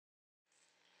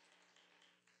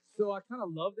So I kind of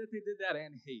love that they did that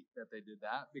and hate that they did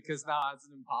that because now it's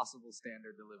an impossible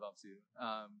standard to live up to.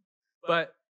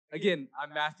 But again,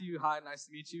 I'm Matthew. Hi, nice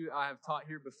to meet you. I have taught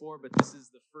here before, but this is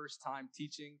the first time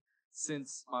teaching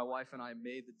since my wife and I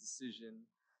made the decision,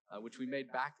 which we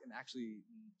made back in actually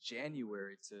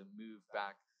January, to move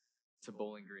back to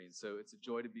Bowling Green. So it's a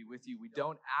joy to be with you. We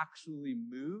don't actually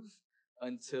move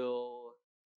until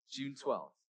June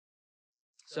 12th.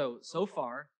 So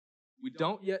far, we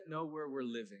don't yet know where we're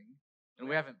living, and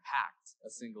we haven't packed a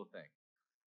single thing.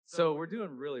 So we're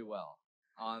doing really well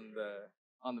on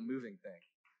the moving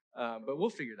thing, but we'll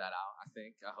figure that out.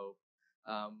 I hope.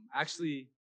 Actually,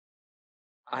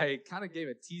 I kind of gave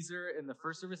a teaser in the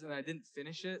first service, and I didn't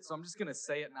finish it, so I'm just gonna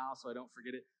say it now so I don't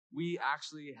forget it. We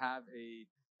actually have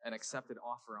an accepted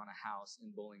offer on a house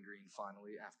in Bowling Green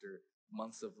finally after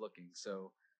months of looking.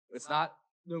 So it's not.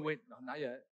 No, wait, no, not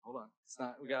yet. Hold on. It's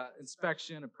not. We got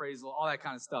inspection, appraisal, all that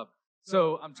kind of stuff.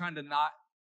 So I'm trying to not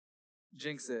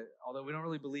jinx it, although we don't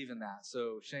really believe in that.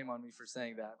 So shame on me for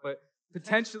saying that. But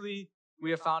potentially,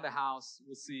 we have found a house.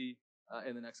 We'll see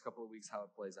in the next couple of weeks how it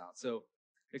plays out. So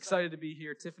excited to be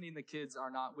here. Tiffany and the kids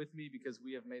are not with me because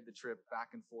we have made the trip back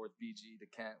and forth, BG to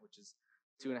Kent, which is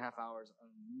 2.5 hours, a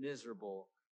miserable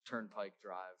turnpike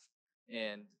drive.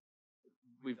 And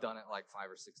we've done it like 5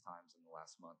 or 6 times in the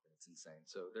last month, and it's insane.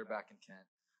 So they're back in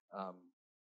Kent.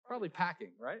 Probably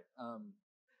packing, right?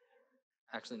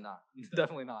 Actually not.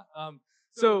 Definitely not.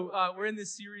 So we're in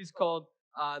this series called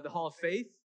The Hall of Faith.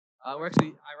 We're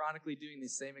actually, ironically, doing the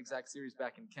same exact series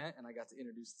back in Kent, and I got to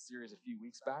introduce the series a few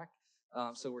weeks back.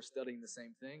 So we're studying the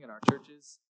same thing in our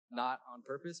churches, not on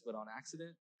purpose, but on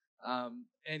accident.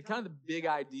 And kind of the big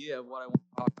idea of what I want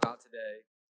to talk about today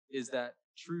is that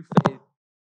true faith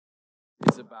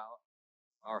is about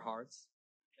our hearts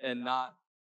and not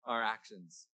our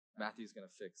actions. Matthew's going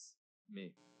to fix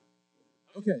me.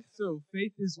 Okay, so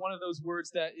faith is one of those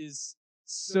words that is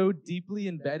so deeply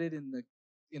embedded in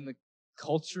the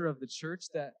culture of the church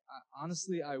that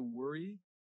honestly I worry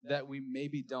that we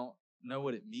maybe don't know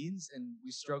what it means, and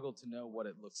we struggle to know what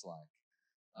it looks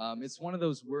like. It's one of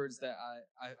those words that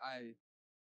I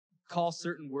call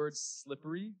certain words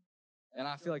slippery, and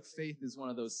I feel like faith is one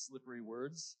of those slippery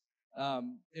words.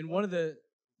 And one of the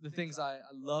things I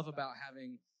love about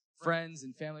having friends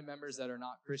and family members that are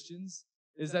not Christians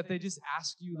is that they just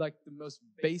ask you like the most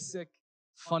basic,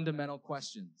 fundamental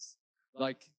questions.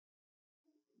 Like,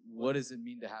 what does it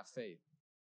mean to have faith?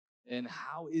 And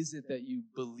how is it that you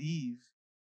believe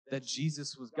that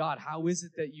Jesus was God? How is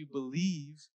it that you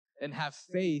believe and have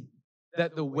faith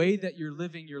that the way that you're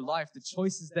living your life, the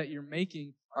choices that you're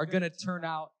making are going to turn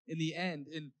out in the end?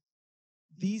 And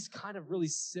these kind of really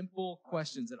simple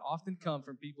questions that often come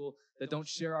from people that don't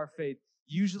share our faith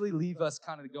usually leave us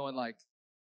kind of going like,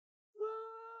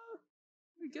 well,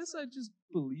 I guess I just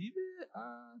believe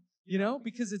it,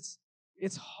 because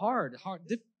it's hard.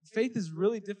 Faith is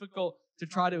really difficult to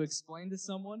try to explain to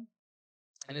someone,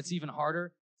 and it's even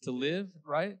harder to live,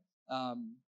 right?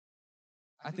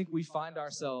 I think we find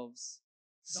ourselves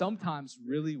sometimes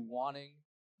really wanting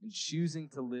and choosing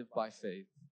to live by faith,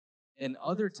 and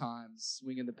other times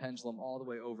swinging the pendulum all the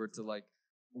way over to like,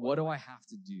 what do I have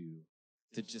to do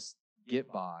to just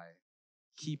get by,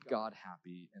 keep God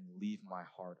happy, and leave my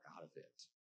heart out of it?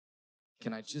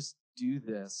 Can I just do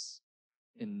this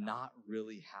and not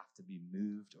really have to be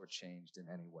moved or changed in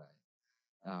any way?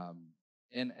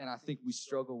 And I think we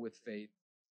struggle with faith,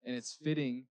 and it's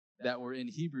fitting that we're in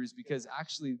Hebrews because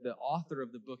actually the author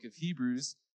of the book of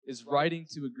Hebrews is writing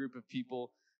to a group of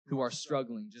people who are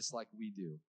struggling just like we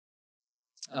do.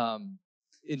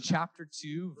 In chapter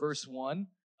 2, verse 1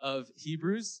 of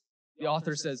Hebrews, the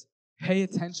author says, pay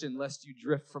attention lest you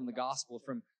drift from the gospel.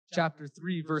 From chapter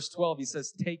 3, verse 12, he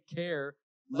says, take care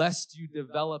lest you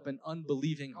develop an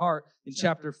unbelieving heart. In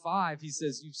chapter 5, he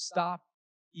says, you stop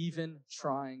even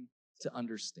trying to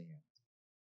understand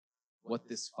what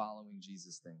this following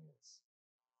Jesus thing is.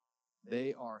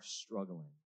 They are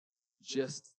struggling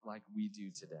just like we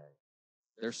do today.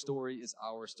 Their story is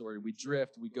our story. We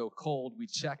drift, we go cold, we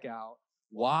check out.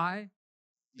 Why?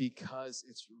 Because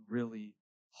it's really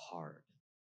hard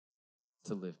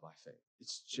to live by faith.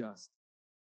 It's just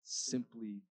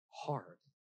simply hard.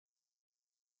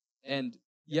 And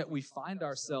yet we find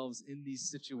ourselves in these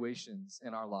situations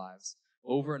in our lives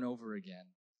over and over again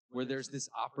where there's this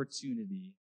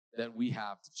opportunity that we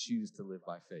have to choose to live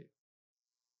by faith.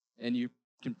 And you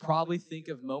can probably think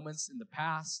of moments in the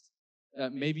past,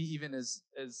 maybe even as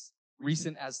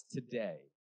recent as today,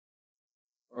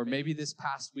 or maybe this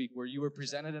past week, where you were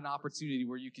presented an opportunity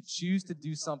where you could choose to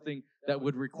do something that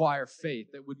would require faith,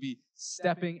 that would be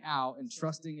stepping out and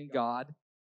trusting in God,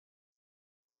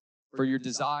 for your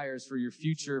desires, for your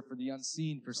future, for the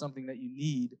unseen, for something that you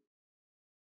need.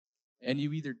 And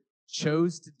you either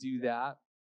chose to do that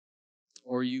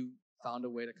or you found a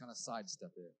way to kind of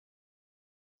sidestep it.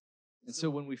 And so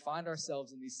when we find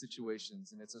ourselves in these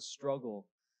situations and it's a struggle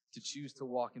to choose to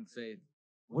walk in faith,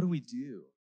 what do?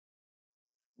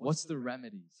 What's the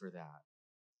remedy for that?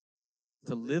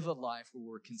 To live a life where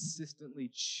we're consistently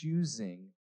choosing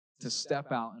to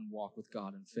step out and walk with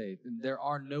God in faith. And there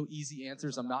are no easy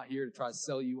answers. I'm not here to try to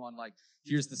sell you on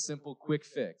here's the simple quick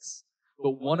fix.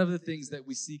 But one of the things that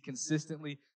we see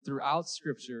consistently throughout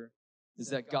Scripture is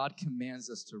that God commands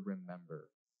us to remember.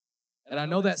 And I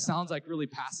know that sounds like really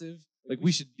passive, like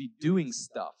we should be doing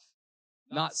stuff,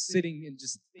 not sitting and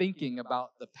just thinking about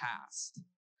the past.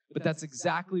 But that's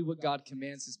exactly what God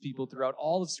commands his people throughout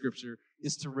all of Scripture,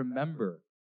 is to remember.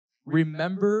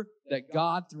 Remember that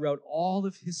God throughout all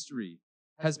of history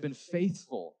has been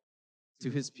faithful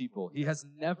to his people. He has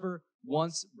never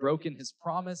once broken his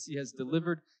promise. He has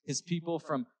delivered his people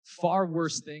from far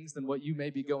worse things than what you may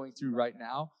be going through right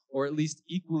now, or at least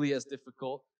equally as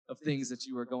difficult of things that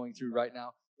you are going through right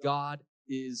now. God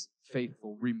is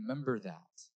faithful. Remember that.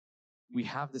 We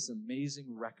have this amazing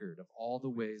record of all the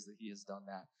ways that he has done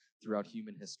that throughout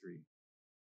human history.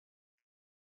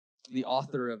 The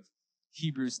author of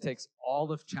Hebrews takes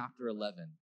all of chapter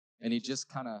 11 and he just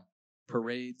kind of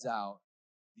parades out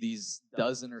these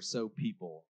dozen or so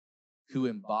people who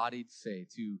embodied faith,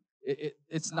 who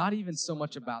it's not even so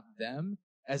much about them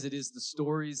as it is the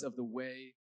stories of the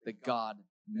way that God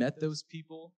met those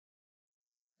people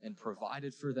and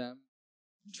provided for them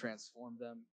and transformed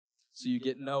them. So you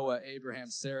get Noah, Abraham,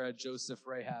 Sarah, Joseph,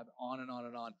 Rahab, on and on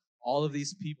and on. All of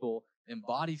these people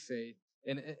embody faith,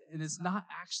 and it's not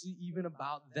actually even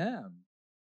about them.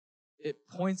 It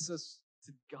points us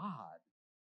to God.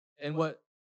 And what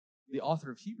the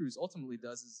author of Hebrews ultimately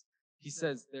does is he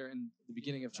says there in the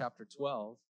beginning of chapter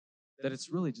 12 that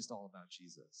it's really just all about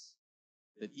Jesus.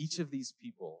 That each of these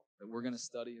people that we're going to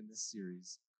study in this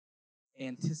series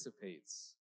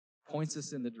anticipates, points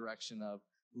us in the direction of,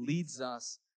 leads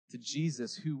us to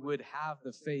Jesus, who would have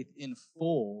the faith in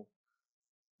full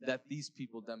that these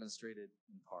people demonstrated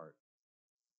in part.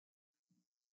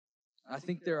 I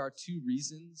think there are two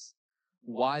reasons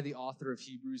why the author of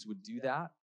Hebrews would do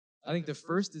that. I think the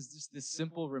first is just this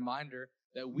simple reminder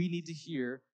that we need to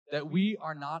hear that we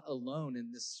are not alone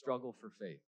in this struggle for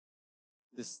faith.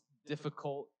 This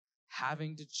difficult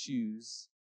having to choose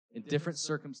in different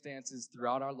circumstances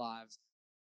throughout our lives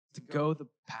to go the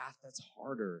path that's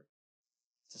harder,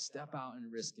 to step out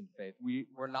and risk in faith.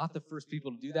 We're not the first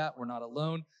people to do that. We're not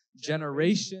alone.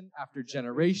 Generation after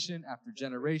generation after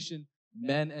generation,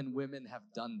 men and women have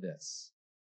done this,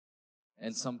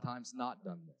 and sometimes not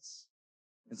done this.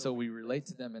 And so we relate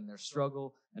to them in their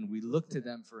struggle, and we look to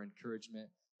them for encouragement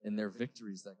in their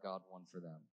victories that God won for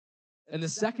them. And the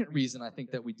second reason I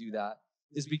think that we do that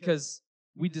is because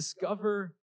we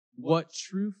discover what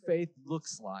true faith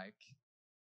looks like,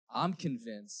 I'm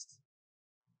convinced,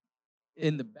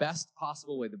 in the best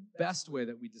possible way. The best way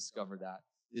that we discover that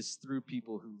is through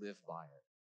people who live by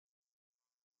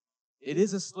it. It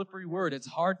is a slippery word. It's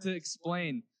hard to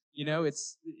explain.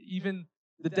 It's even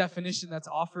the definition that's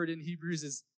offered in Hebrews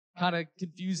is kind of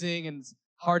confusing and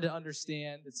hard to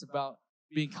understand. It's about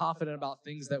being confident about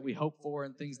things that we hope for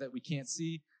and things that we can't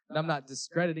see. And I'm not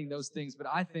discrediting those things, but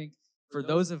I think for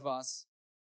those of us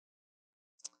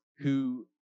who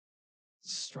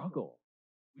struggle,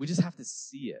 we just have to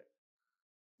see it.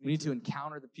 We need to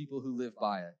encounter the people who live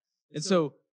by it. And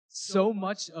so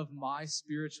much of my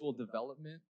spiritual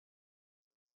development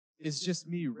is just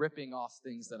me ripping off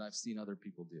things that I've seen other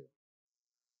people do.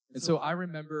 And so I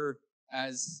remember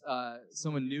as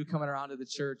someone new coming around to the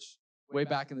church, way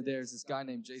back in the day, there's this guy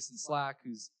named Jason Slack,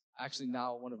 who's actually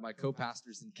now one of my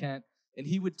co-pastors in Kent. And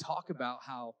he would talk about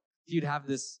how he'd have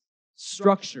this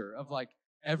structure of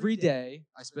every day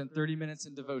I spend 30 minutes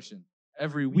in devotion.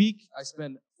 Every week I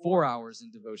spend 4 hours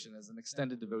in devotion as an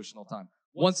extended devotional time.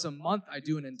 Once a month I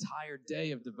do an entire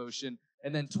day of devotion.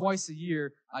 And then twice a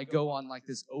year I go on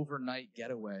this overnight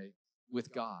getaway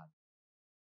with God.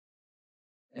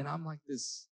 And I'm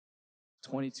this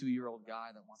 22-year-old guy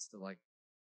that wants to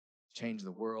change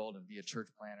the world and be a church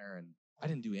planner. And I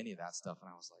didn't do any of that stuff. And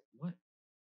I was like,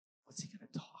 what's he going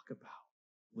to talk about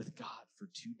with God for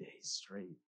 2 days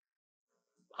straight?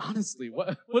 Honestly,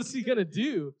 what's he going to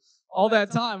do all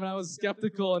that time? And I was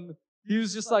skeptical. And he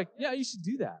was just like, yeah, you should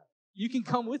do that. You can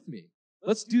come with me.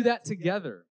 Let's do that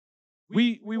together.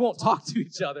 We won't talk to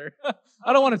each other.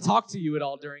 I don't want to talk to you at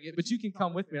all during it, but you can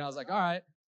come with me. And I was like, all right,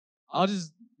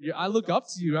 I look up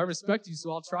to you. I respect you,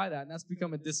 so I'll try that. And that's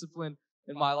become a discipline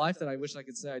in my life that I wish I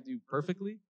could say I do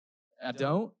perfectly. I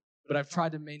don't, but I've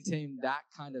tried to maintain that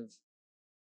kind of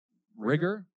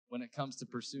rigor when it comes to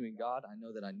pursuing God. I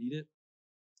know that I need it,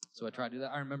 so I try to do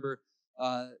that. I remember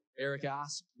Eric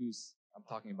Asp, I'm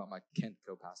talking about my Kent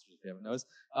co-pastors, if you haven't noticed,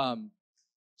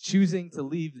 choosing to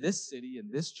leave this city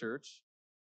and this church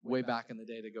way back in the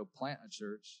day to go plant a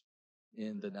church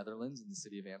in the Netherlands, in the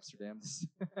city of Amsterdam.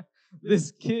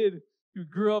 This kid who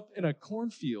grew up in a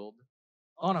cornfield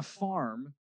on a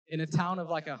farm in a town of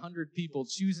like 100 people,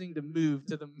 choosing to move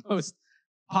to one of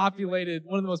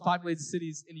the most populated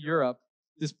cities in Europe,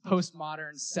 this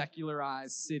postmodern,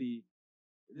 secularized city.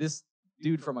 This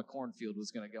dude from a cornfield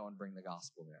was going to go and bring the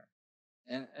gospel there.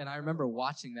 And I remember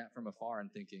watching that from afar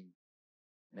and thinking,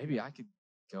 maybe I could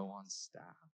go on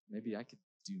staff. Maybe I could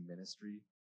do ministry.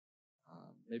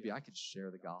 Maybe I could share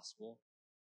the gospel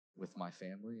with my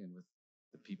family and with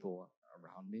the people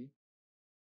around me.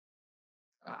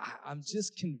 I'm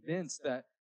just convinced that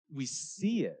we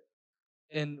see it.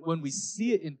 And when we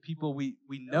see it in people, we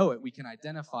know it, we can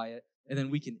identify it, and then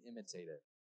we can imitate it.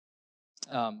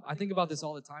 I think about this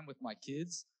all the time with my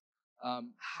kids,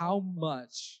 how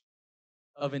much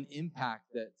of an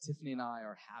impact that Tiffany and I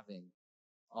are having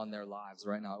on their lives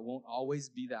right now. It won't always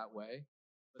be that way,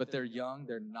 but they're young,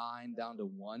 they're 9 down to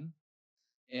 1,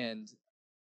 and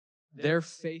their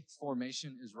faith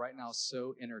formation is right now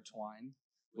so intertwined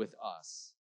with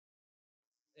us.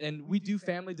 And we do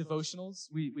family devotionals.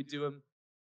 We do them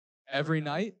every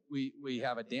night. We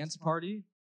have a dance party,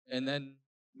 and then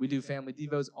we do family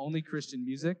devos, only Christian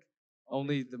music,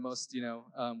 only the most,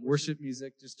 worship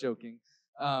music, just joking.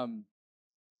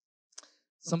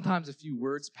 Sometimes a few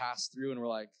words pass through, and we're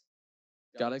like,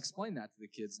 got to explain that to the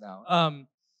kids now.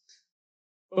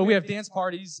 But we have dance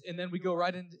parties, and then we go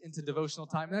right into devotional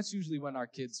time. And that's usually when our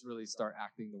kids really start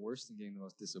acting the worst and getting the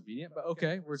most disobedient. But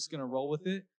okay, we're just going to roll with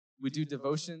it. We do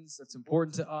devotions. That's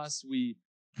important to us. We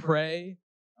pray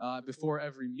before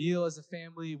every meal as a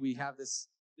family. We have this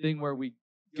thing where we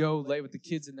go lay with the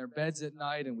kids in their beds at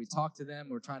night, and we talk to them.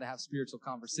 We're trying to have spiritual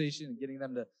conversation and getting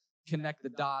them to connect the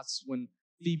dots. When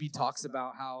Phoebe talks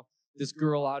about how this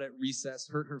girl out at recess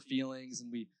hurt her feelings,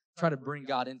 and we try to bring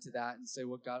God into that and say,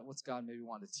 what's God maybe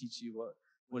want to teach you?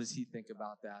 What does he think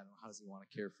about that? And how does he want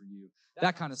to care for you?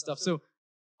 That kind of stuff. So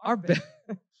our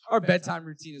bedtime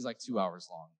routine is like 2 hours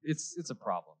long. It's a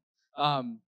problem.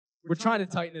 We're trying to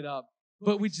tighten it up,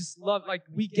 but we just love,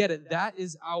 we get it. That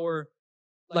is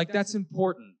that's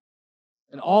important.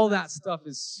 And all that stuff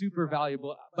is super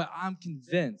valuable. But I'm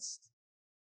convinced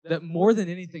that more than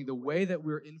anything, the way that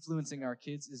we're influencing our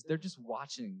kids is they're just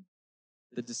watching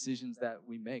the decisions that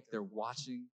we make. They're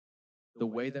watching the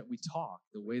way that we talk,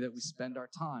 the way that we spend our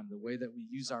time, the way that we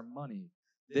use our money.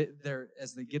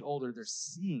 As they get older, they're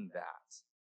seeing that.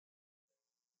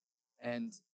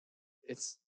 And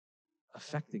it's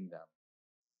affecting them.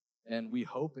 And we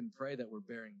hope and pray that we're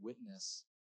bearing witness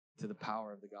to the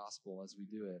power of the gospel as we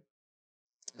do it.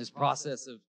 This process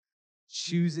of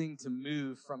choosing to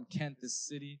move from Kent, this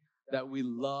city that we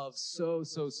love so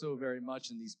very much,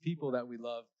 and these people that we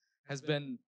love, has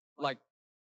been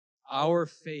our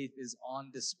faith is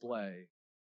on display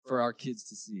for our kids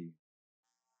to see.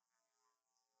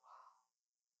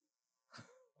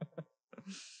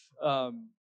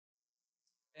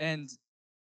 And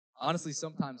honestly,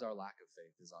 sometimes our lack of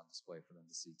faith is on display for them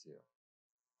to see too.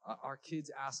 Our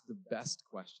kids ask the best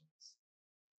questions.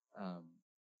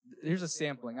 Here's a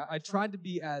sampling. I tried to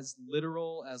be as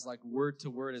literal as word to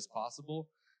word as possible.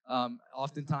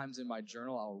 Oftentimes in my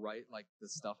journal, I'll write the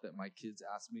stuff that my kids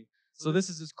ask me. So this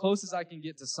is as close as I can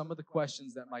get to some of the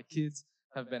questions that my kids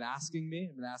have been asking me,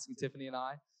 have been asking Tiffany and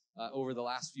I over the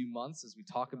last few months as we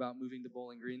talk about moving to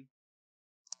Bowling Green.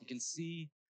 You can see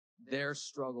their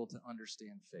struggle to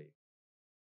understand faith.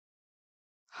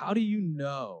 How do you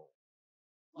know?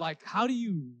 How do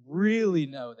you really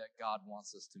know that God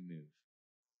wants us to move?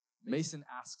 Mason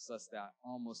asks us that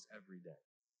almost every day.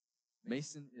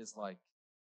 Mason is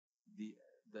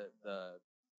the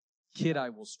kid I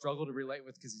will struggle to relate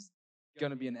with because he's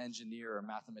going to be an engineer or a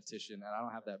mathematician, and I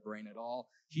don't have that brain at all.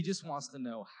 He just wants to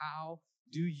know, how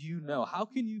do you know? How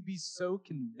can you be so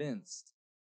convinced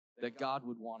that God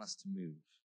would want us to move?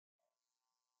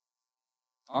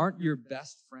 Aren't your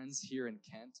best friends here in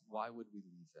Kent? Why would we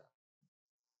leave them?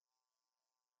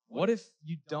 What if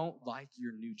you don't like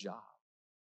your new job?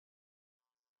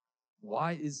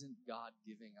 Why isn't God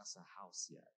giving us a house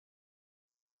yet?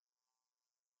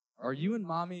 Are you and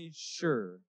mommy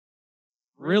sure,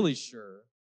 really sure,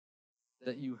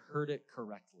 that you heard it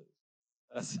correctly?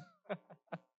 That's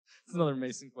another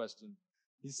Mason question.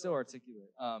 He's so articulate.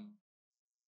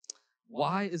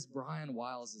 Why is Brian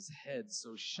Wiles' head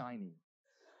so shiny?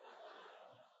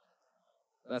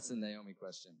 That's a Naomi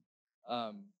question.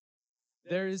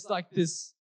 There is like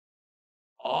this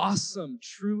awesome,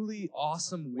 truly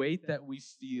awesome weight that we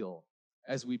feel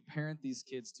as we parent these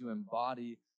kids to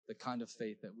embody the kind of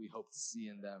faith that we hope to see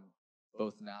in them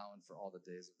both now and for all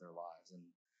the days of their lives. And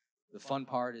the fun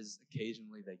part is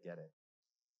occasionally they get it.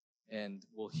 And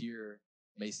we'll hear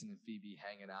Mason and Phoebe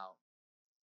hanging out.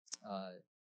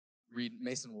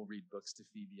 Mason will read books to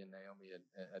Phoebe and Naomi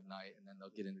at night, and then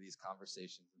they'll get into these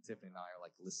conversations. And Tiffany and I are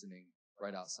like listening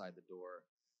right outside the door,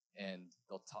 and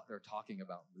they're talking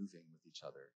about moving with each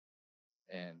other.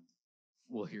 And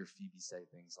we'll hear Phoebe say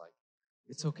things like,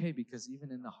 "It's okay because even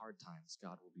in the hard times,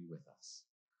 God will be with us."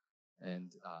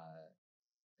 And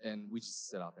we just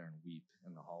sit out there and weep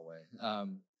in the hallway.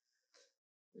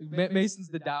 Mason's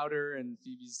the doubter, and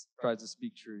Phoebe's tries to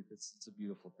speak truth. It's a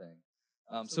beautiful thing.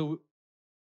 So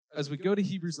as we go to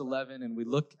Hebrews 11 and we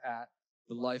look at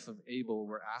the life of Abel,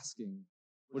 we're asking,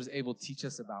 what does Abel teach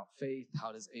us about faith?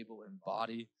 How does Abel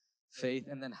embody faith?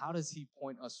 And then how does he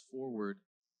point us forward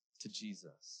to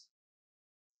Jesus,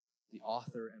 the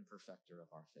author and perfecter of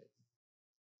our faith?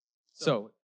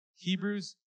 So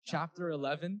Hebrews chapter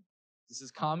 11, this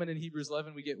is common in Hebrews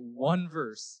 11. We get one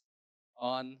verse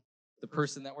on the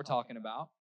person that we're talking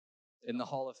about in the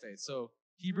hall of faith. So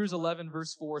Hebrews 11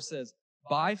 verse 4 says,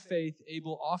 "By faith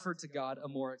Abel offered to God a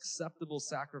more acceptable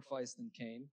sacrifice than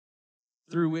Cain,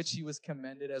 through which he was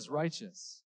commended as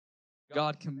righteous,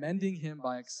 God commending him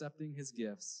by accepting his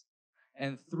gifts.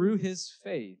 And through his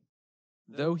faith,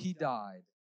 though he died,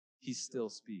 he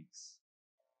still speaks."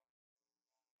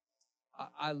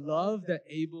 I love that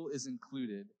Abel is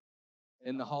included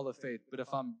in the hall of faith, but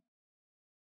if I'm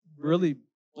really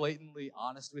blatantly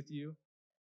honest with you,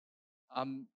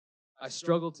 I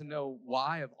struggle to know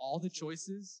why, of all the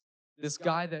choices, this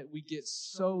guy that we get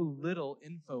so little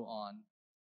info on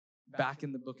back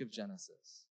in the book of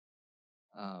Genesis.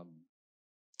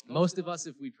 Most of us,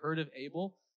 if we've heard of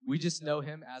Abel, we just know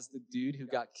him as the dude who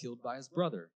got killed by his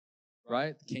brother,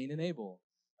 right? Cain and Abel.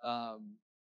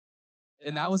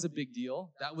 And that was a big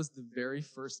deal. That was the very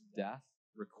first death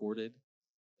recorded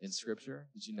in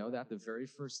Scripture. Did you know that? The very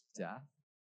first death,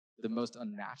 the most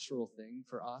unnatural thing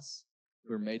for us,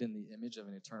 who are made in the image of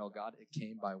an eternal God, it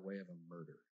came by way of a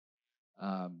murder.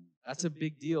 That's a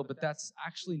big deal, but that's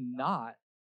actually not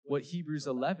what Hebrews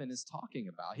 11 is talking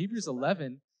about. Hebrews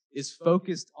 11 is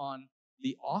focused on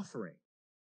the offering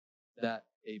that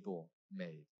Abel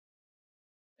made.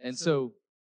 And so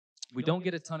we don't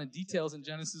get a ton of details in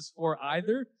Genesis 4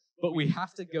 either, but we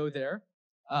have to go there.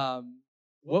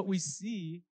 What we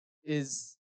see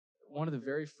is one of the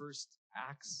very first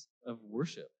acts of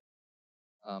worship.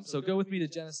 So go with me to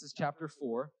Genesis chapter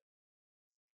 4.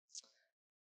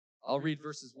 I'll read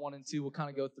verses 1 and 2. We'll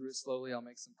kind of go through it slowly. I'll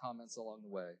make some comments along the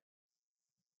way.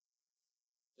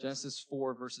 Genesis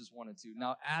 4, verses 1 and 2.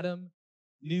 "Now Adam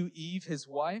knew Eve, his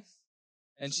wife,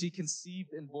 and she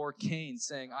conceived and bore Cain,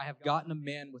 saying, 'I have gotten a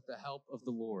man with the help of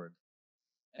the Lord.'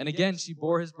 And again she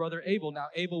bore his brother Abel. Now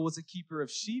Abel was a keeper of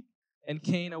sheep, and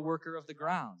Cain a worker of the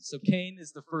ground." So Cain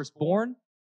is the firstborn.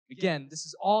 Again, this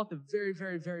is all at the very,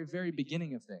 very, very, very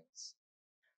beginning of things.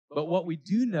 But what we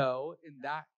do know in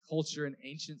that culture in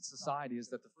ancient society is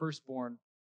that the firstborn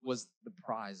was the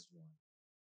prized one,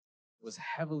 was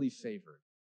heavily favored.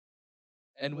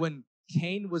 And when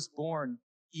Cain was born,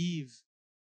 Eve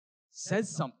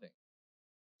says something.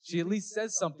 She at least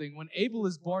says something. When Abel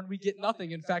is born, we get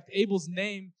nothing. In fact, Abel's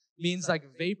name means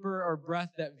like vapor or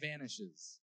breath that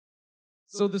vanishes.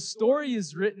 So the story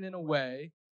is written in a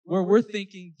way where we're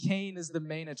thinking Cain is the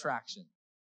main attraction.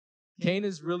 Cain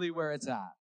is really where it's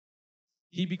at.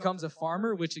 He becomes a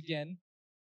farmer, which again,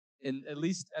 at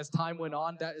least as time went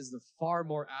on, that is the far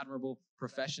more admirable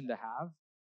profession to have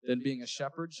than being a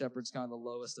shepherd. Shepherd's kind of the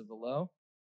lowest of the low.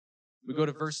 We go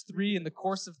to verse 3. "In the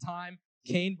course of time,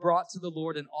 Cain brought to the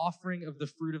Lord an offering of the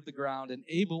fruit of the ground, and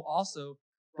Abel also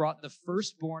brought the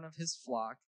firstborn of his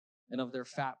flock and of their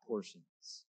fat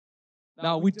portions."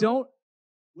 Now, we don't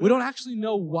actually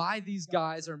know why these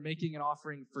guys are making an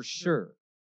offering for sure.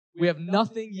 We have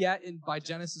nothing yet by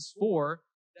Genesis 4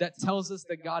 that tells us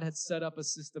that God had set up a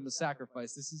system of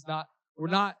sacrifice. We're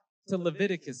not to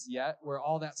Leviticus yet, where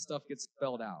all that stuff gets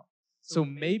spelled out. So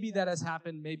maybe that has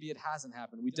happened, maybe it hasn't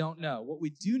happened. We don't know. What we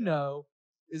do know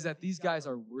is that these guys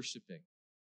are worshiping.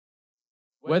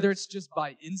 Whether it's just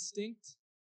by instinct,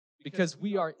 because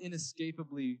we are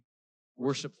inescapably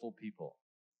worshipful people.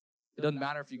 It doesn't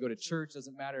matter if you go to church,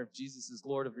 doesn't matter if Jesus is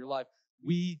Lord of your life.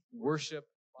 We worship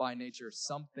by nature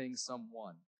something,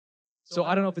 someone. So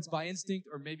I don't know if it's by instinct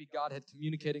or maybe God had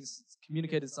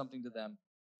communicated something to them,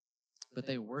 but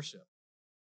they worship.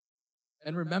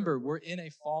 And remember, we're in a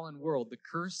fallen world. The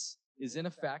curse is in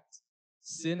effect.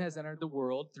 Sin has entered the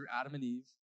world through Adam and Eve,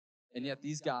 and yet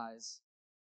these guys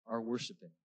are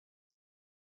worshiping.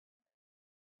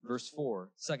 Verse 4,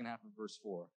 second half of verse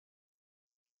 4.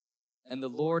 And the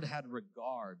Lord had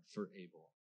regard for Abel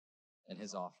and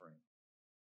his offering,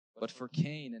 but for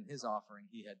Cain and his offering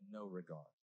he had no regard.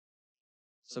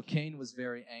 So Cain was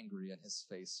very angry and his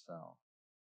face fell.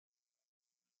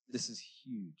 This is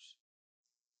huge.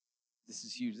 This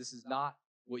is huge. This is not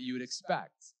what you would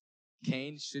expect.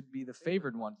 Cain should be the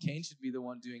favored one. Cain should be the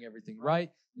one doing everything right,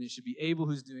 and it should be Abel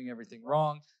who's doing everything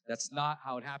wrong. That's not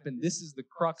how it happened. This is the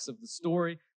crux of the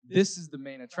story. This is the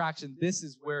main attraction. This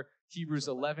is where Hebrews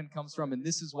 11 comes from, and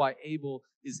this is why Abel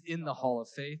is in the Hall of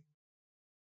Faith.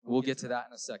 We'll get to that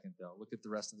in a second, though. Look at the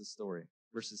rest of the story,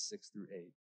 verses 6 through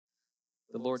 8.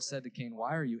 The Lord said to Cain,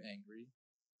 "Why are you angry,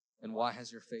 and why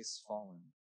has your face fallen?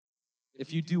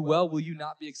 If you do well, will you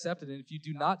not be accepted? And if you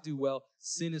do not do well,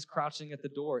 sin is crouching at the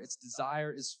door. Its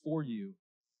desire is for you,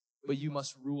 but you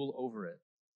must rule over it."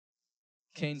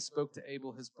 Cain spoke to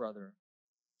Abel, his brother,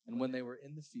 and when they were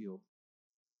in the field,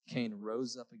 Cain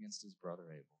rose up against his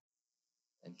brother Abel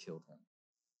and killed him.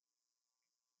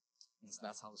 And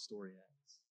that's how the story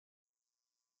ends.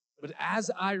 But as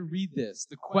I read this,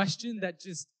 the question that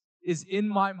just is in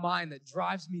my mind that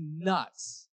drives me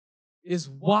nuts is,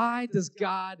 why does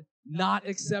God not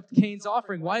accept Cain's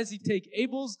offering? Why does he take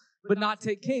Abel's but not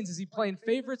take Cain's? Is he playing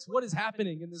favorites? What is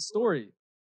happening in this story?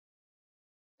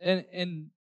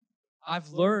 And I've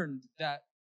learned that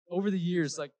over the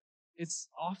years, like, it's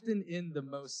often in the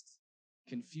most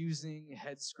confusing,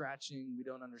 head-scratching, we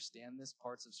don't understand this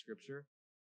parts of Scripture,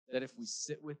 that if we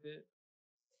sit with it,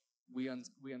 we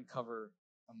uncover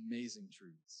amazing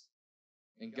truths.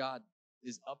 And God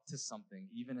is up to something,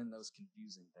 even in those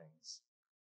confusing things.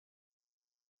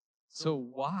 So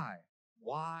why?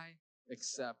 Why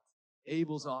accept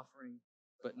Abel's offering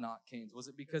but not Cain's? Was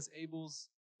it because Abel's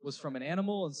was from an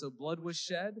animal and so blood was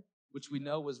shed, which we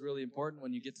know was really important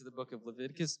when you get to the book of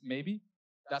Leviticus? Maybe.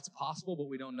 That's possible, but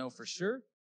we don't know for sure.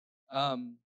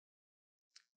 God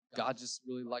just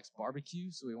really likes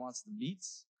barbecue, so he wants the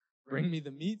meats. Bring me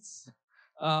the meats.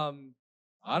 I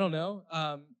don't know.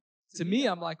 To me,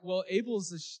 I'm like, well,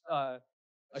 Abel's a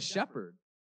shepherd.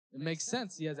 It makes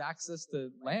sense. He has access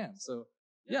to land. So,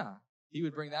 yeah, he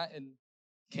would bring that. And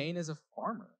Cain is a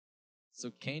farmer. So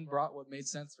Cain brought what made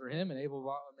sense for him, and Abel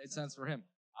brought what made sense for him.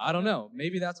 I don't know.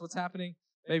 Maybe that's what's happening.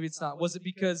 Maybe it's not. Was it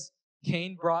because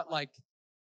Cain brought, like,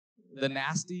 the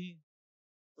nasty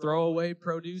throwaway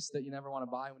produce that you never want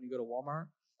to buy when you go to Walmart?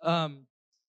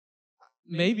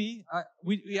 Maybe.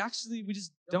 We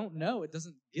just don't know. It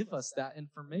doesn't give us that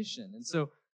information. And so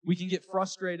we can get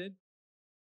frustrated,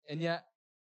 and yet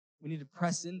we need to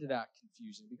press into that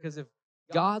confusion, because if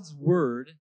God's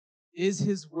word is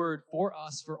his word for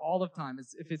us for all of time,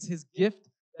 if it's his gift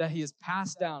that he has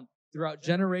passed down throughout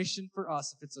generation for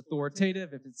us, if it's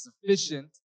authoritative, if it's sufficient,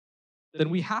 then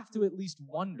we have to at least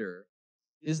wonder,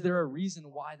 is there a reason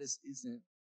why this isn't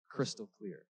crystal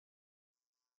clear?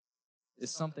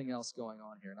 Is something else going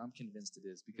on here? And I'm convinced it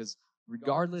is, because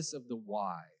regardless of the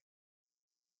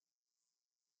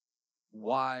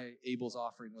why Abel's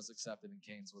offering was accepted and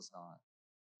Cain's was not,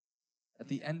 at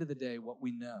the end of the day, what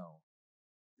we know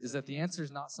is that the answer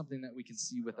is not something that we can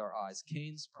see with our eyes.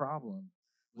 Cain's problem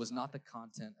was not the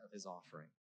content of his offering,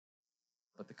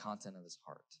 but the content of his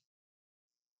heart.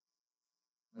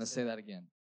 I'm going to say that again.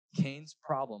 Cain's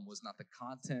problem was not the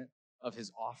content of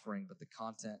his offering, but the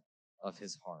content of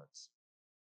his heart.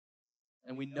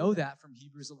 And we know that from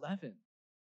Hebrews 11,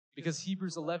 because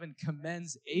Hebrews 11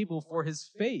 commends Abel for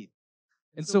his faith.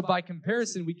 And so by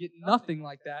comparison, we get nothing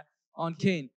like that on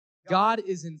Cain. God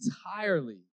is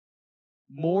entirely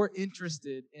more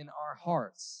interested in our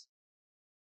hearts,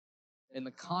 in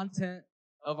the content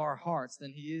of our hearts,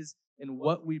 than he is in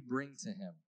what we bring to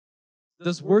him.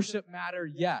 Does worship matter?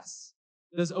 Yes.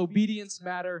 Does obedience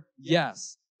matter?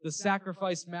 Yes. Does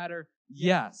sacrifice matter?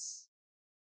 Yes.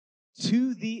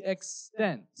 To the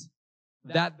extent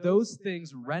that those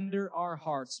things render our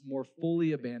hearts more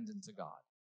fully abandoned to God.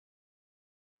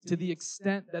 To the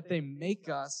extent that they make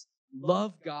us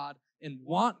love God and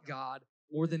want God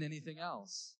more than anything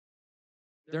else.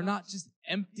 They're not just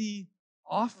empty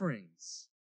offerings.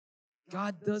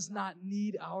 God does not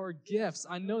need our gifts.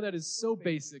 I know that is so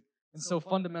basic and so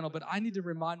fundamental, but I need to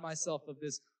remind myself of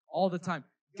this all the time.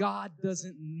 God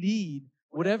doesn't need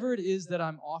whatever it is that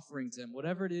I'm offering to him,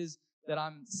 whatever it is that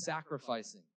I'm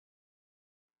sacrificing.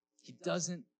 He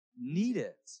doesn't need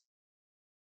it.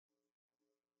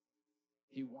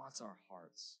 He wants our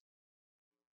hearts.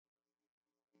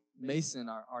 Mason,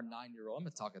 our 9-year-old, I'm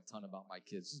going to talk a ton about my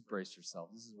kids. Just brace yourself.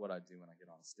 This is what I do when I get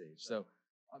on stage. So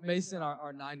Mason,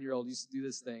 our 9-year-old, used to do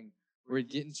this thing where he'd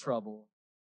get in trouble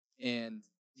and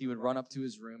he would run up to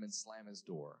his room and slam his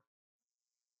door.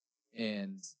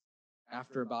 And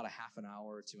after about a half an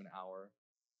hour to an hour,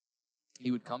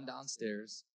 he would come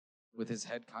downstairs with his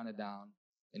head kind of down,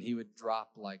 and he would drop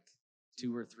like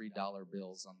 $2 or $3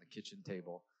 bills on the kitchen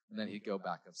table, and then he'd go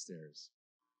back upstairs.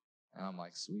 And I'm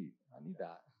like, sweet, I need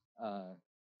that.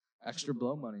 Extra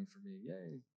blow money for me.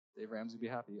 Yay. Dave Ramsey would be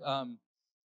happy.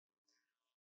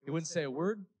 He wouldn't say a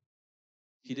word.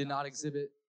 He did not exhibit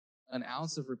an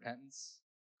ounce of repentance.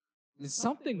 I mean,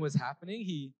 something was happening.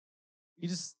 He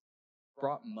just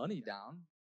brought money down,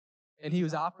 and he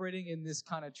was operating in this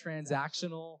kind of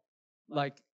transactional,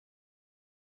 like,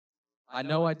 I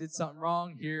know I did something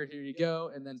wrong. Here you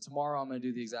go. And then tomorrow I'm going to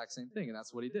do the exact same thing. And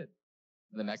that's what he did.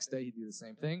 The next day he'd do the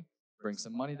same thing, bring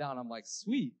some money down. I'm like,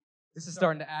 sweet. This is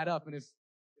starting to add up. And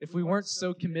if we weren't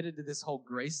so committed to this whole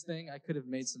grace thing, I could have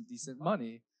made some decent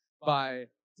money by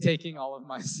taking all of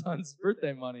my son's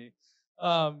birthday money.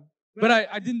 But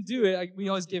I didn't do it. We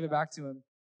always gave it back to him.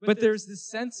 But there's this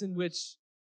sense in which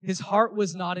his heart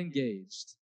was not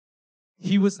engaged.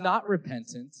 He was not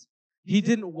repentant. He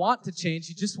didn't want to change.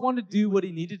 He just wanted to do what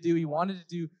he needed to do. He wanted to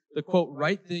do the, quote,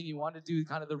 right thing. He wanted to do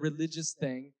kind of the religious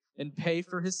thing and pay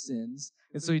for his sins.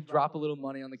 And so he'd drop a little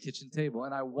money on the kitchen table.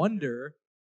 And I wonder,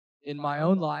 in my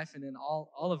own life and in all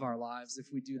of our lives, if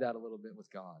we do that a little bit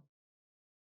with God.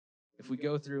 If we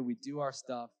go through, we do our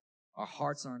stuff, our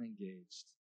hearts aren't engaged.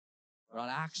 We're not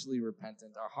actually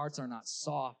repentant. Our hearts are not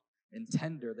soft and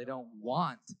tender. They don't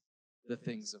want the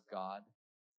things of God.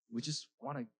 We just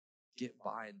want to get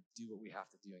by and do what we have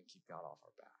to do and keep God off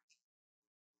our back.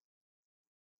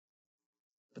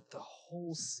 But the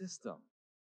whole system,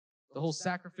 the whole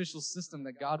sacrificial system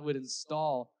that God would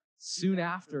install soon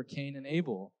after Cain and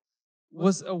Abel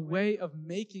was a way of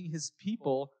making his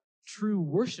people true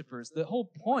worshipers. The whole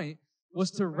point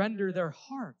was to render their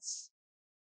hearts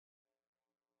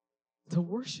to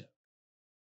worship.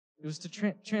 It was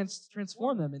to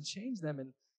transform them and change them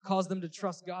and cause them to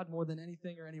trust God more than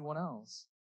anything or anyone else.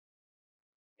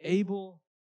 Abel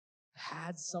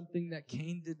had something that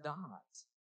Cain did not.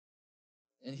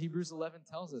 And Hebrews 11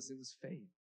 tells us it was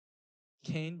faith.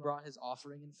 Cain brought his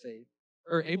offering in faith,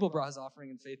 or Abel brought his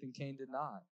offering in faith and Cain did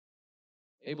not.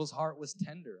 Abel's heart was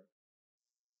tender.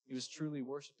 He was truly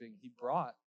worshiping.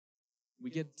 We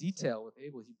get detail with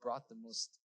Abel. He brought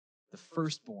the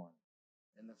firstborn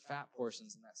and the fat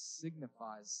portions, and that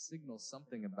signals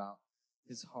something about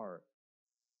his heart.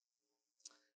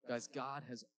 Guys, God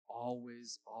has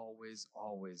always, always,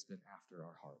 always been after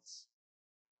our hearts.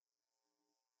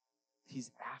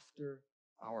 He's after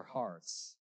our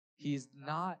hearts. He's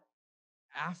not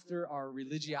after our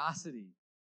religiosity.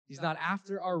 He's not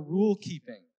after our rule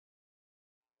keeping.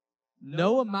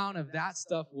 No amount of that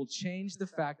stuff will change the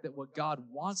fact that what God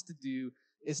wants to do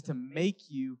is to make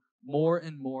you more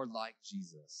and more like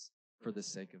Jesus for the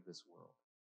sake of this world.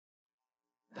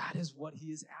 That is what he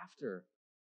is after.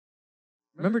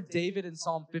 Remember David in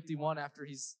Psalm 51 after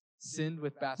he's sinned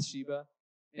with Bathsheba?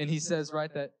 And he says,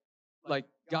 right, that, like,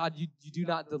 God, you do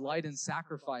not delight in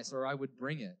sacrifice, or I would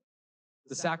bring it.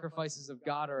 The sacrifices of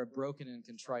God are a broken and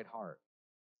contrite heart.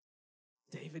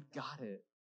 David got it.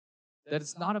 That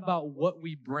it's not about what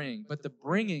we bring, but the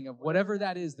bringing of whatever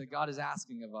that is that God is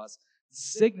asking of us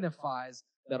signifies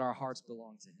that our hearts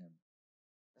belong to him.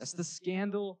 That's the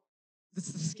scandal.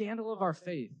 That's the scandal of our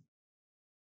faith.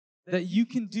 That you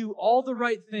can do all the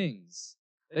right things,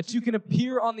 that you can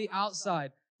appear on the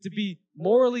outside to be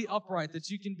morally upright, that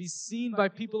you can be seen by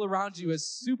people around you as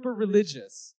super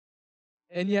religious,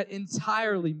 and yet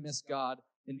entirely miss God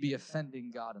and be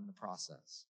offending God in the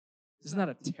process. Isn't that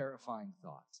a terrifying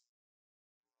thought?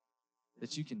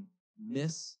 That you can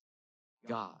miss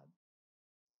God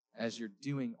as you're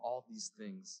doing all these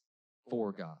things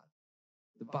for God.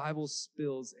 The Bible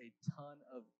spills a ton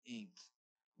of ink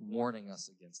warning us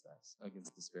against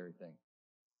this very thing.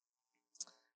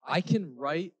 I can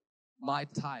write my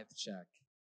tithe check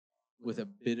with a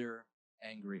bitter,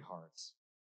 angry heart.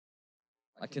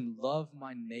 I can love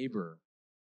my neighbor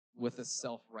with a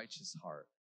self-righteous heart.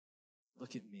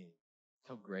 Look at me,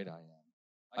 how great I am.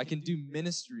 I can do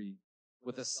ministry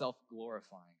with a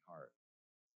self-glorifying heart.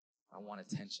 I want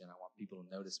attention. I want people to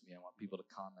notice me. I want people to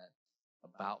comment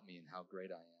about me and how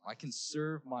great I am. I can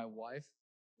serve my wife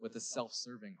with a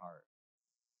self-serving heart.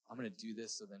 I'm going to do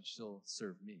this so then she'll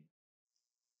serve me.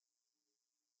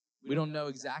 We don't know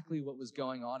exactly what was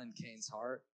going on in Cain's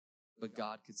heart, but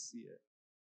God could see it.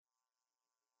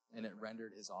 And it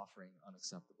rendered his offering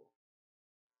unacceptable.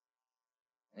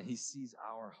 And he sees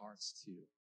our hearts too.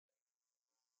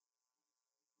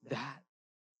 That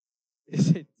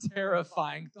is a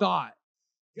terrifying thought.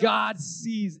 God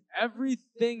sees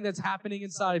everything that's happening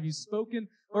inside of you, spoken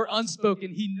or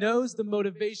unspoken. He knows the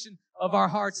motivation of our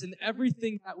hearts and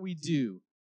everything that we do.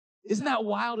 Isn't that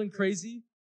wild and crazy?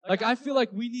 Like, I feel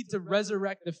like we need to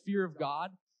resurrect the fear of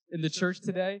God in the church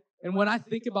today. And when I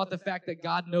think about the fact that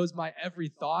God knows my every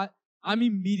thought, I'm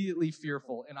immediately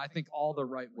fearful, and I think all the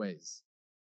right ways.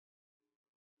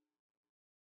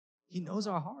 He knows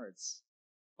our hearts.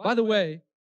 By the way,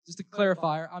 just to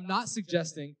clarify, I'm not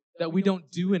suggesting that we don't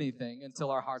do anything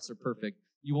until our hearts are perfect.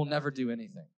 You will never do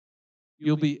anything.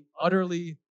 You'll be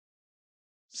utterly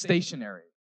stationary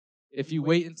if you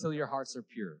wait until your hearts are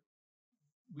pure.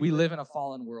 We live in a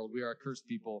fallen world. We are a cursed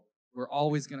people. We're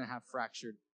always going to have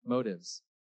fractured motives.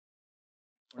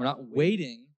 We're not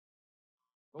waiting,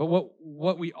 but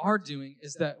what we are doing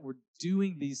is that we're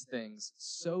doing these things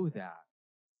so that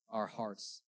our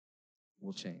hearts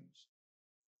will change,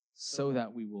 so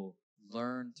that we will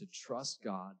learn to trust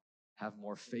God, have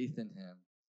more faith in Him,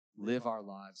 live our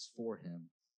lives for Him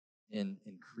in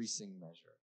increasing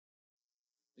measure.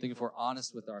 I think if we're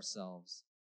honest with ourselves,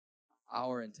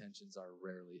 our intentions are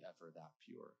rarely ever that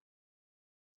pure.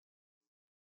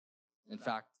 In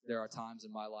fact, there are times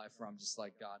in my life where I'm just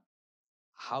like, God,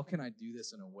 how can I do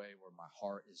this in a way where my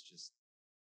heart is just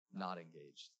not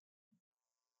engaged?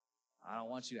 I don't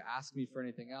want you to ask me for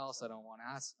anything else. I don't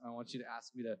want you to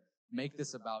ask me to make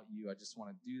this about you. I just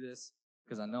want to do this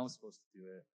because I know I'm supposed to do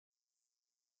it.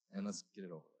 And let's get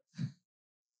it over with.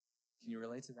 Can you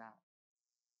relate to that?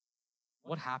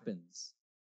 What happens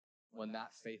when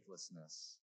that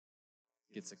faithlessness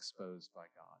gets exposed by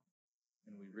God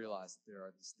and we realize that there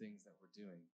are these things that we're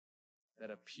doing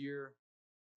that appear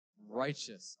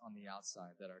righteous on the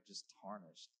outside that are just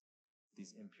tarnished,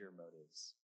 these impure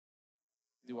motives?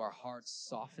 Do our hearts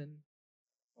soften,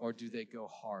 or do they go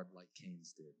hard like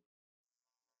Cain's did?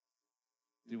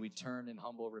 Do we turn in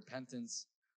humble repentance,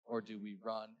 or do we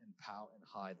run and pout and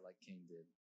hide like Cain did?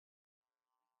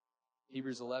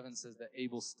 Hebrews 11 says that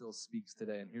Abel still speaks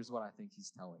today, and here's what I think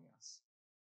he's telling us.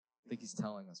 I think he's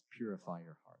telling us, purify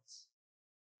your hearts.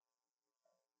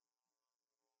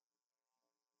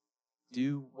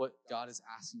 Do what God is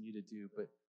asking you to do, but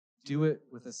do it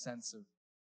with a sense of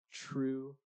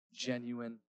true,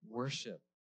 genuine worship.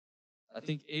 I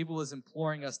think Abel is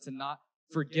imploring us to not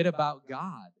forget about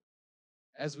God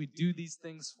as we do these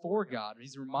things for God.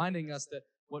 He's reminding us that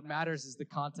what matters is the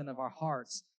content of our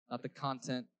hearts, not the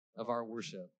content of our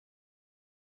worship.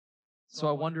 So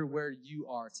I wonder where you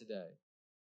are today.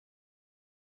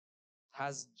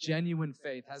 Has genuine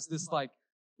faith, has this like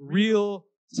real,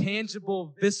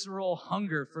 tangible, visceral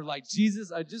hunger for like,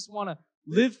 Jesus, I just want to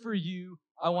live for you.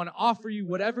 I want to offer you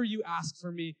whatever you ask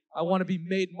for me. I want to be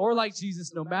made more like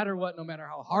Jesus no matter what, no matter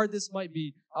how hard this might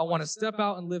be. I want to step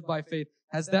out and live by faith.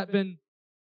 Has that been,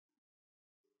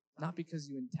 not because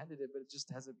you intended it, but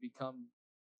has it become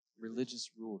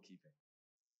religious rule keeping?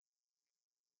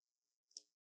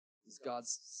 Has God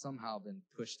somehow been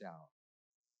pushed out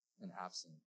and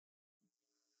absent?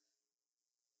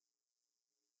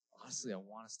 Honestly, I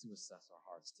want us to assess our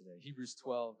hearts today. Hebrews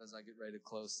 12, as I get ready to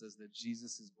close, says that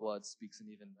Jesus' blood speaks an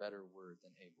even better word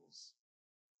than Abel's.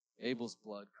 Abel's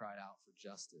blood cried out for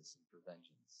justice and for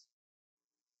vengeance.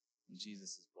 And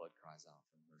Jesus' blood cries out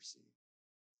for mercy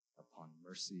upon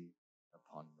mercy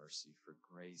upon mercy, for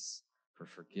grace, for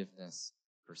forgiveness,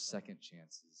 for second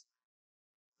chances,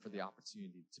 for the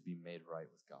opportunity to be made right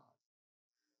with God.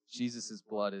 Jesus'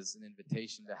 blood is an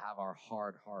invitation to have our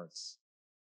hard hearts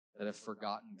that have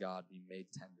forgotten God be made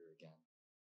tender again.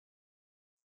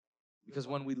 Because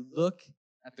when we look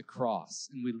at the cross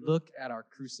and we look at our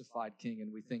crucified King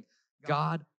and we think,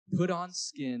 God put on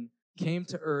skin, came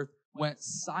to earth, went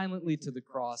silently to the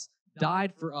cross,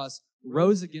 died for us,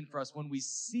 rose again for us, when we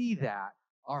see that,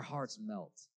 our hearts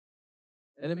melt.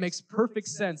 And it makes perfect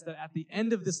sense that at the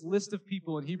end of this list of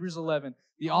people in Hebrews 11,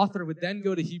 the author would then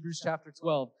go to Hebrews chapter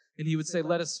 12, and he would say,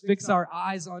 let us fix our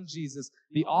eyes on Jesus,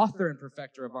 the author and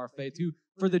perfecter of our faith, who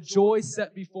for the joy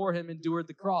set before him endured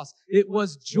the cross. It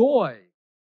was joy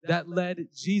that led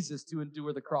Jesus to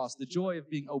endure the cross, the joy of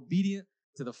being obedient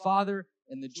to the Father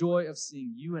and the joy of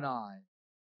seeing you and I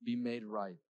be made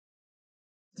right,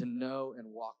 to know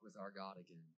and walk with our God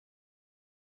again.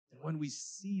 And when we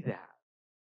see that,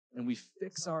 and we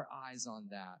fix our eyes on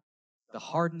that, the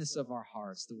hardness of our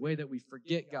hearts, the way that we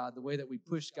forget God, the way that we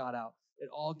push God out, it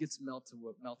all gets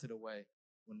melted away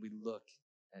when we look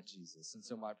at Jesus. And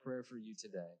so my prayer for you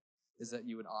today is that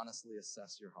you would honestly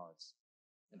assess your hearts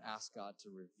and ask God to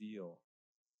reveal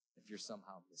if you're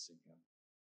somehow missing him,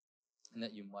 and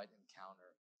that you might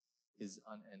encounter his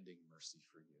unending mercy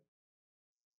for you,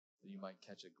 that you might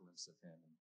catch a glimpse of him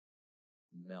and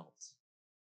melt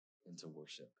into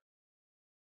worship.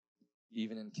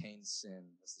 Even in Cain's sin,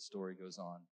 as the story goes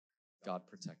on, God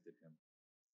protected him.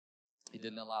 He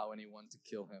didn't allow anyone to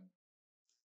kill him.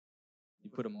 He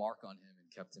put a mark on him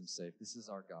and kept him safe. This is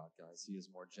our God, guys. He is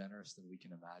more generous than we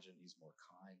can imagine. He's more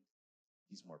kind.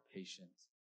 He's more patient.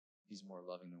 He's more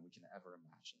loving than we can ever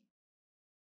imagine.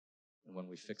 And when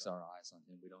we fix our eyes on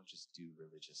him, we don't just do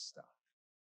religious stuff.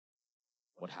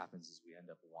 What happens is we end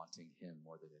up wanting him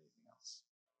more than anything else.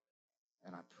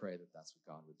 And I pray that that's what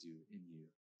God would do in you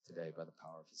today by the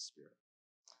power of his Spirit.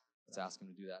 Let's ask him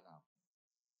to do that now.